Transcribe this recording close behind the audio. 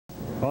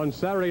On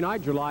Saturday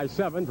night, July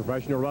 7,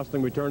 professional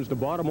wrestling returns to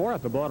Baltimore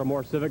at the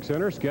Baltimore Civic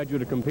Center. Scheduled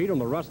to compete on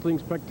the Wrestling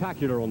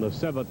Spectacular on the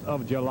 7th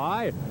of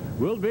July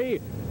will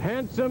be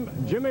Handsome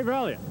Jimmy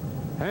Valiant.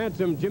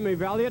 Handsome Jimmy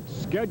Valiant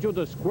scheduled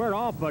to square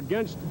off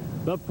against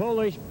the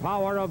Polish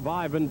power of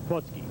Ivan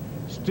Putski.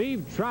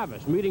 Steve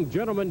Travis meeting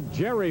gentleman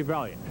Jerry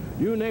Valiant.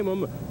 You name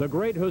them, the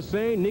great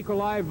Hussein,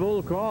 Nikolai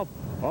Volkov,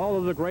 all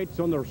of the greats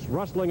on the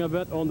wrestling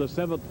event on the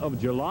 7th of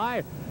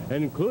July,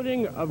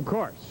 including, of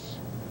course,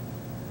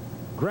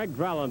 Greg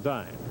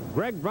Valentine.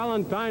 Greg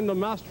Valentine, the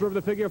master of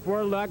the figure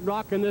 4 leg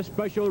lock in this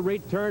special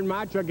return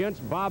match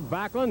against Bob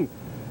Backlund.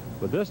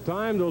 But this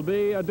time there'll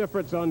be a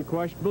difference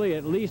unquestionably,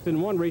 at least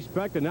in one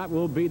respect, and that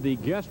will be the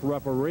guest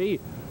referee,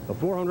 the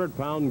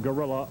 400-pound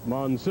Gorilla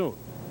Monsoon.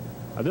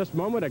 At this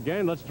moment,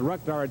 again, let's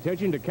direct our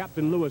attention to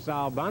Captain Louis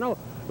Albano.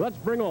 Let's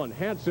bring on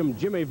Handsome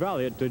Jimmy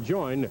Valiant to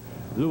join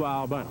Lou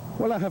Albano.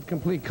 Well, I have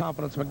complete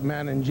confidence,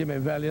 McMahon, in Jimmy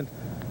Valiant.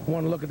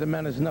 One look at the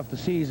man is enough to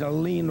see. He's a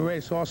lean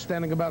racehorse,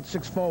 standing about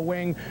 6'4",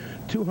 weighing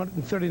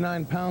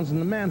 239 pounds, and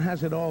the man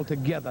has it all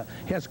together.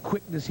 He has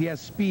quickness, he has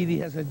speed, he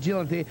has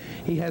agility,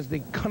 he has the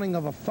cunning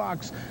of a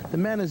fox. The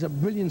man is a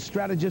brilliant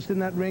strategist in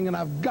that ring, and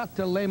I've got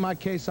to lay my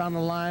case on the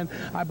line.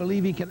 I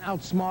believe he can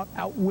outsmart,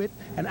 outwit,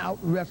 and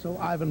out-wrestle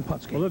Ivan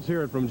Putski. Well, let's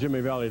hear it from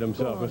Jimmy Valiant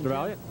himself. Mr.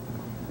 Valiant?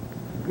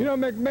 You know,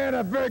 McMahon,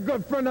 a very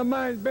good friend of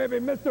mine, baby,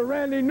 Mr.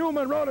 Randy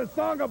Newman, wrote a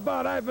song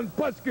about Ivan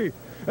Putski.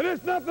 And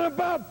it's nothing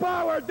about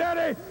power,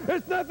 Daddy.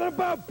 It's nothing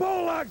about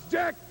Polacks,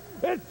 Jack.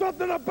 It's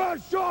something about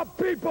sharp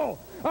people.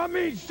 I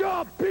mean,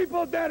 sharp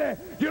people, Daddy.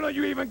 You know,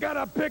 you even got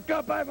to pick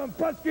up Ivan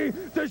Putski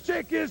to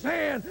shake his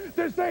hand,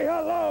 to say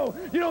hello.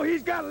 You know,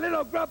 he's got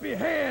little grubby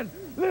hands,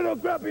 little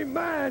grubby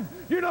minds.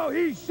 You know,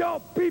 he's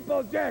sharp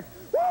people, Jack.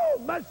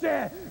 Woo! Must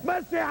say,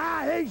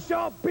 I hate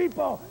sharp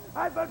people.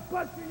 Ivan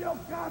Putski, you're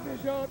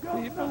garbage. Sharp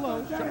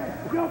people,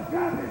 Daddy. You're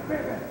garbage,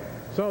 baby.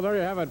 So there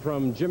you have it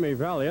from Jimmy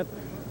Valiant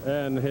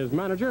and his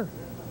manager,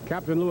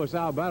 Captain Louis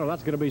Albano.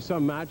 That's going to be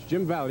some match,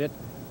 Jim Valiant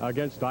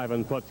against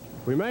Ivan Putski.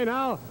 We may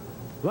now,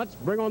 let's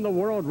bring on the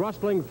World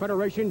Wrestling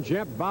Federation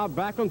champ Bob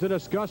Backlund to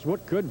discuss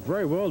what could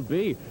very well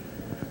be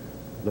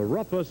the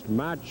roughest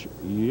match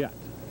yet.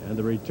 And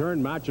the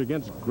return match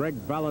against Greg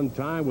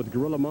Valentine with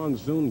Gorilla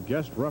Monsoon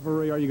guest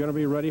referee. Are you going to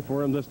be ready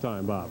for him this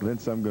time, Bob?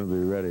 Vince, I'm going to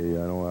be ready.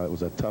 I know it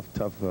was a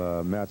tough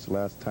match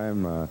last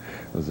time. It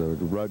was a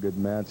rugged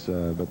match,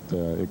 but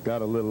it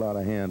got a little out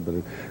of hand. But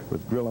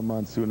with Gorilla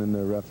Monsoon in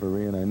there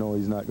refereeing, I know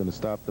he's not going to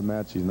stop the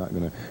match. He's not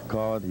going to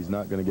call it. He's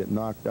not going to get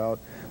knocked out.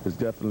 There's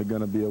definitely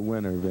going to be a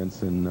winner,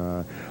 Vince. And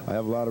I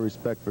have a lot of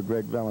respect for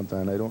Greg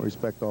Valentine. I don't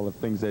respect all the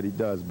things that he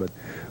does, but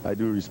I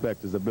do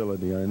respect his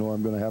ability. I know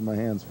I'm going to have my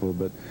hands full,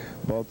 but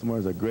Baltimore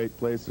is a great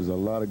place. There's a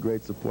lot of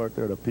great support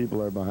there. The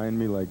people are behind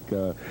me like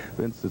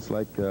Vince. It's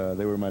like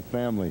they were my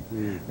family,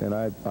 and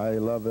I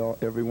love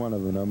every one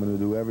of them. I'm going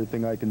to do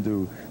everything I can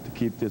do to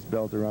keep this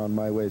belt around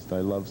my waist.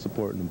 I love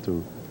supporting them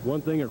too.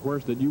 One thing, of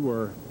course, that you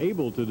were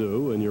able to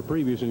do in your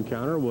previous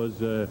encounter was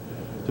to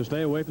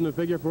stay away from the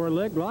figure 4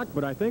 leg lock,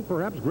 but I think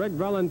perhaps Greg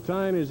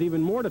Valentine is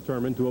even more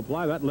determined to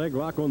apply that leg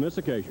lock on this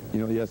occasion.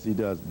 You know, yes, he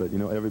does, but, you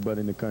know, everybody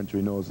in the country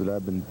knows that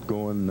I've been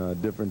going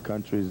different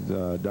countries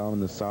down in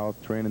the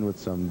South, training with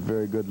some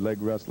very good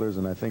leg wrestlers,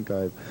 and I think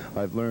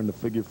I've learned the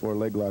figure 4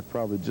 leg lock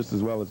probably just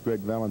as well as Greg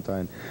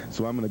Valentine.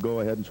 So I'm going to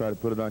go ahead and try to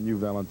put it on you,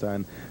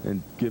 Valentine,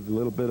 and give a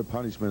little bit of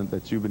punishment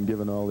that you've been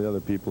giving all the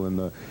other people in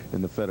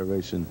the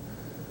Federation.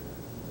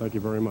 Thank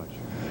you very much.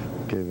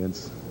 Okay,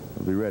 Vince.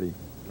 I'll be ready.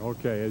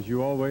 Okay, as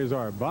you always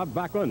are. Bob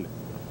Backlund,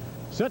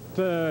 set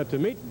to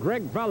meet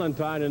Greg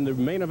Valentine in the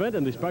main event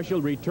and the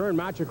special return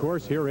match, of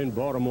course, here in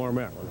Baltimore,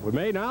 Maryland. We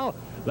may now,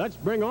 let's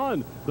bring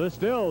on the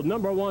still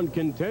 #1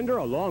 contender,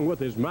 along with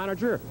his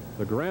manager,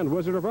 the Grand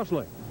Wizard of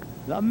Wrestling.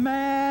 The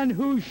man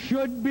who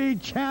should be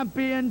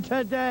champion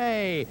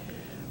today.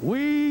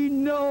 We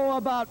know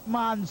about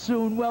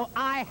Monsoon. Well,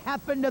 I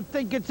happen to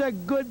think it's a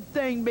good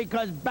thing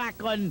because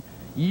Backlund,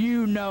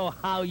 you know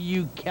how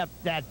you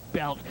kept that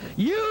belt.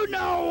 You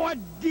know what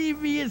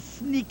devious,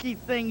 sneaky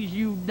things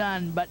you've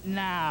done. But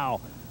now,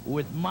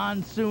 with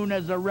Monsoon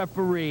as a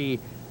referee,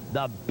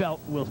 the belt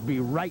will be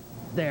right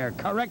there.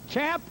 Correct,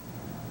 champ?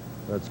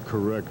 That's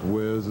correct,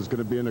 Wiz. It's going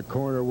to be in the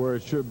corner where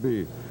it should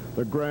be.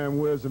 The Grand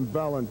Wiz and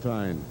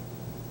Valentine.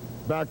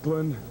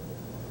 Backlund,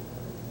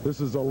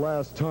 this is the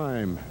last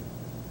time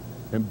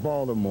in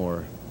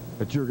Baltimore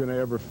that you're going to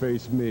ever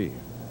face me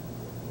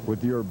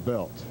with your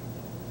belt.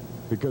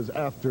 Because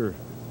after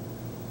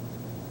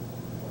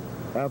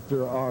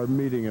our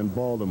meeting in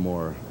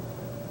Baltimore,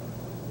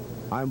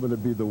 I'm going to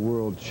be the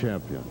world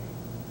champion.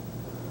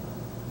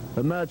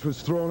 The match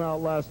was thrown out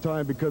last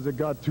time because it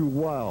got too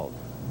wild.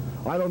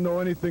 I don't know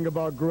anything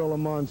about Gorilla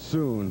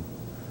Monsoon,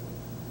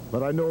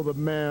 but I know the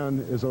man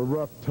is a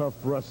rough, tough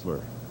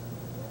wrestler.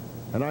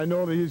 And I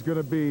know that he's going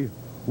to be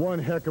one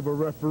heck of a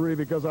referee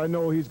because I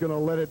know he's going to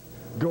let it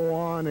go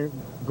on and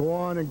go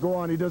on and go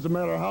on. It doesn't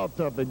matter how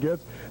tough it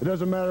gets. It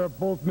doesn't matter if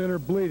both men are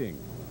bleeding.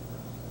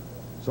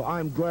 So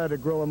I'm glad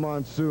that Gorilla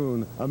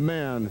Monsoon, a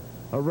man,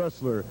 a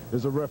wrestler,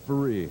 is a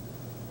referee.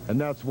 And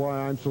that's why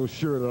I'm so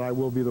sure that I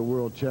will be the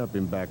world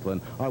champion,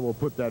 Backlund. I will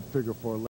put that figure 4